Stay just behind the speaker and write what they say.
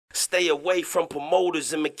Stay away from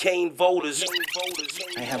promoters and McCain voters.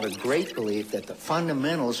 I have a great belief that the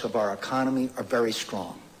fundamentals of our economy are very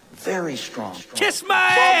strong. Very strong. Kiss my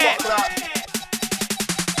ass!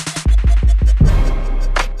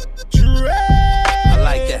 I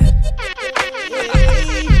like that.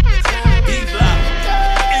 D-Block.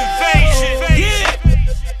 Invasion. Yeah.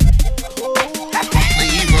 The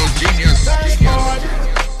evil genius.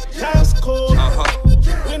 Time's cold.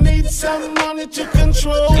 We need some money to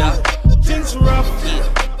control. Yeah. Things rough. Yeah.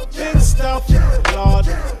 Things tough. Lord,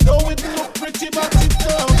 though it look pretty, but it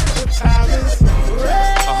don't. The time is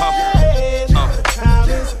red. The time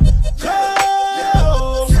is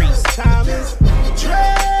cold. Freeze. Time is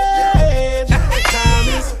dread. The time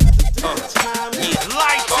is.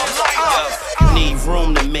 You need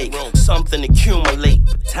room to make something accumulate.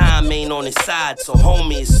 But time ain't on his side, so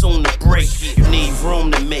homie is soon to break. You need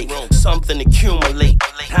room to make something accumulate.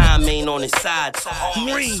 Time ain't on his side, so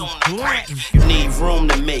homie is soon to break. You need room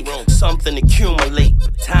to make something accumulate.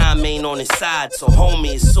 But time ain't on his side, so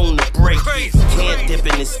homie is soon to break. Can't dip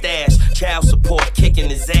in his stash, child support kicking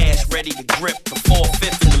his ass, ready to grip the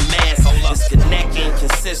 4/5 in the mass. This connect ain't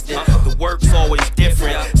consistent, the work's always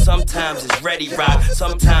different. Sometimes it's ready rock,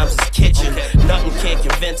 sometimes it's kitchen. Nothing can't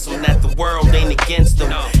convince him that the world ain't against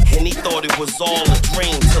him. And he thought it was all a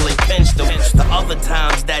dream till they pinched him. The other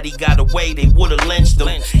times that he got away, they would've lynched him.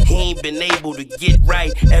 He ain't been able to get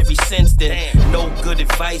right ever since then. No good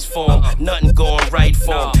advice for him, nothing going right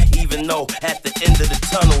for him. Even though at the end of the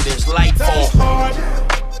tunnel there's light for Time's him. hard,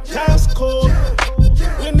 time's cold.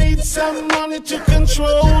 We need some money to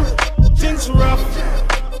control. Things rough,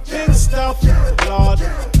 things tough. Lord,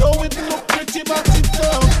 though it look pretty, but it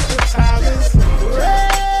don't. The time is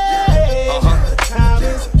red. The time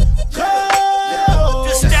is cold.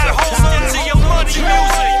 Just that whole into your money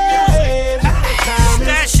music.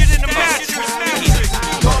 Stash it in the mattress.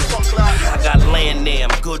 I got land there,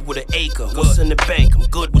 I'm good with an acre. What's in the bank? I'm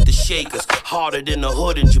good with the shakers. Harder than the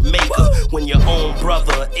hood in Jamaica. When your own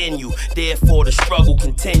brother in you, therefore the struggle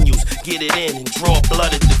continues. Get it in and draw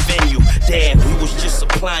blood at the venue. Damn, we was just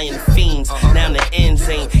supplying fiends. Now the ends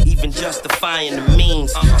ain't even justifying the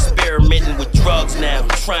means. Experimenting with drugs now,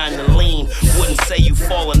 trying to lean. Wouldn't say you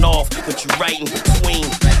falling off, but you right in between.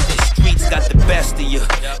 The streets got the best of you.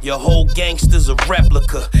 Your whole gangster's a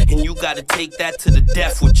replica, and you gotta take that to the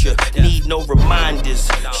death with you. Need no reminders.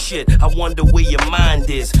 Shit, I wonder where your mind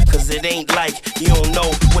is, cause it ain't like you don't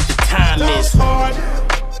know what the time is. Time's hard,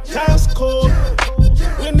 time's cold.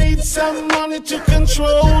 We need some money to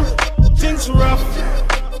control. Things rough,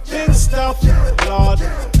 things tough. Lord,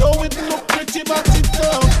 though it look pretty, but it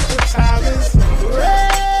don't. The time is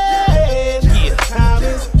red. Yeah. The time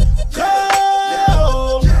is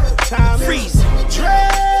cold. The time Freeze. is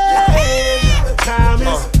dread. The time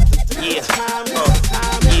is. Yeah. Time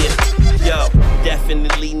is. Yo,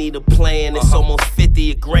 definitely need a plan. It's almost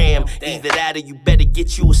 50 a gram. Either that or you better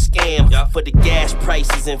get you a scam. For the gas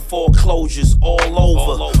prices and foreclosures all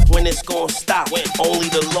over. When it's gonna stop, only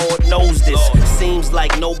the Lord knows this. Seems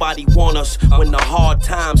like nobody want us when the hard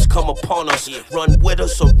times come upon us. Run with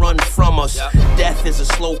us or run from us. Death is a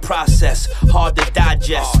slow process, hard to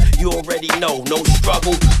digest. You already know, no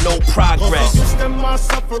struggle, no progress. Them are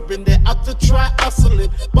suffering, they have to try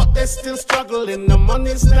hustling, but they're still struggling. The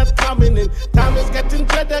money's not coming in. Time is getting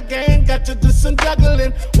dread again. Got to do some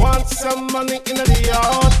juggling. Want some money in the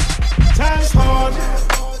yard. Time's hard,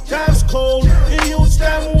 time's cold. The youths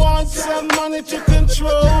them want some money to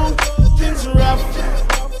control. Things rough,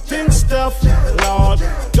 things tough. Lord,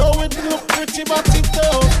 though it look pretty, but it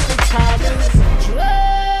don't. The time is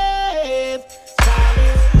dread. Time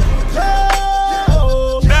is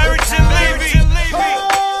cold. Barrington Levy.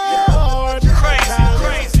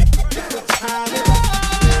 Crazy.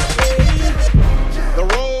 The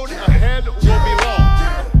road ahead will be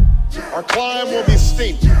long. Our climb will be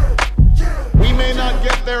steep. We may not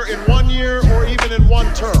get there in 1 year or even in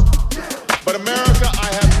one term. But America, I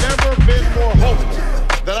have never been more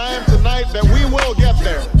hopeful than I am tonight that we will get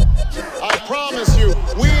there. I promise you,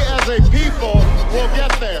 we as a people will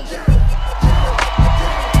get there.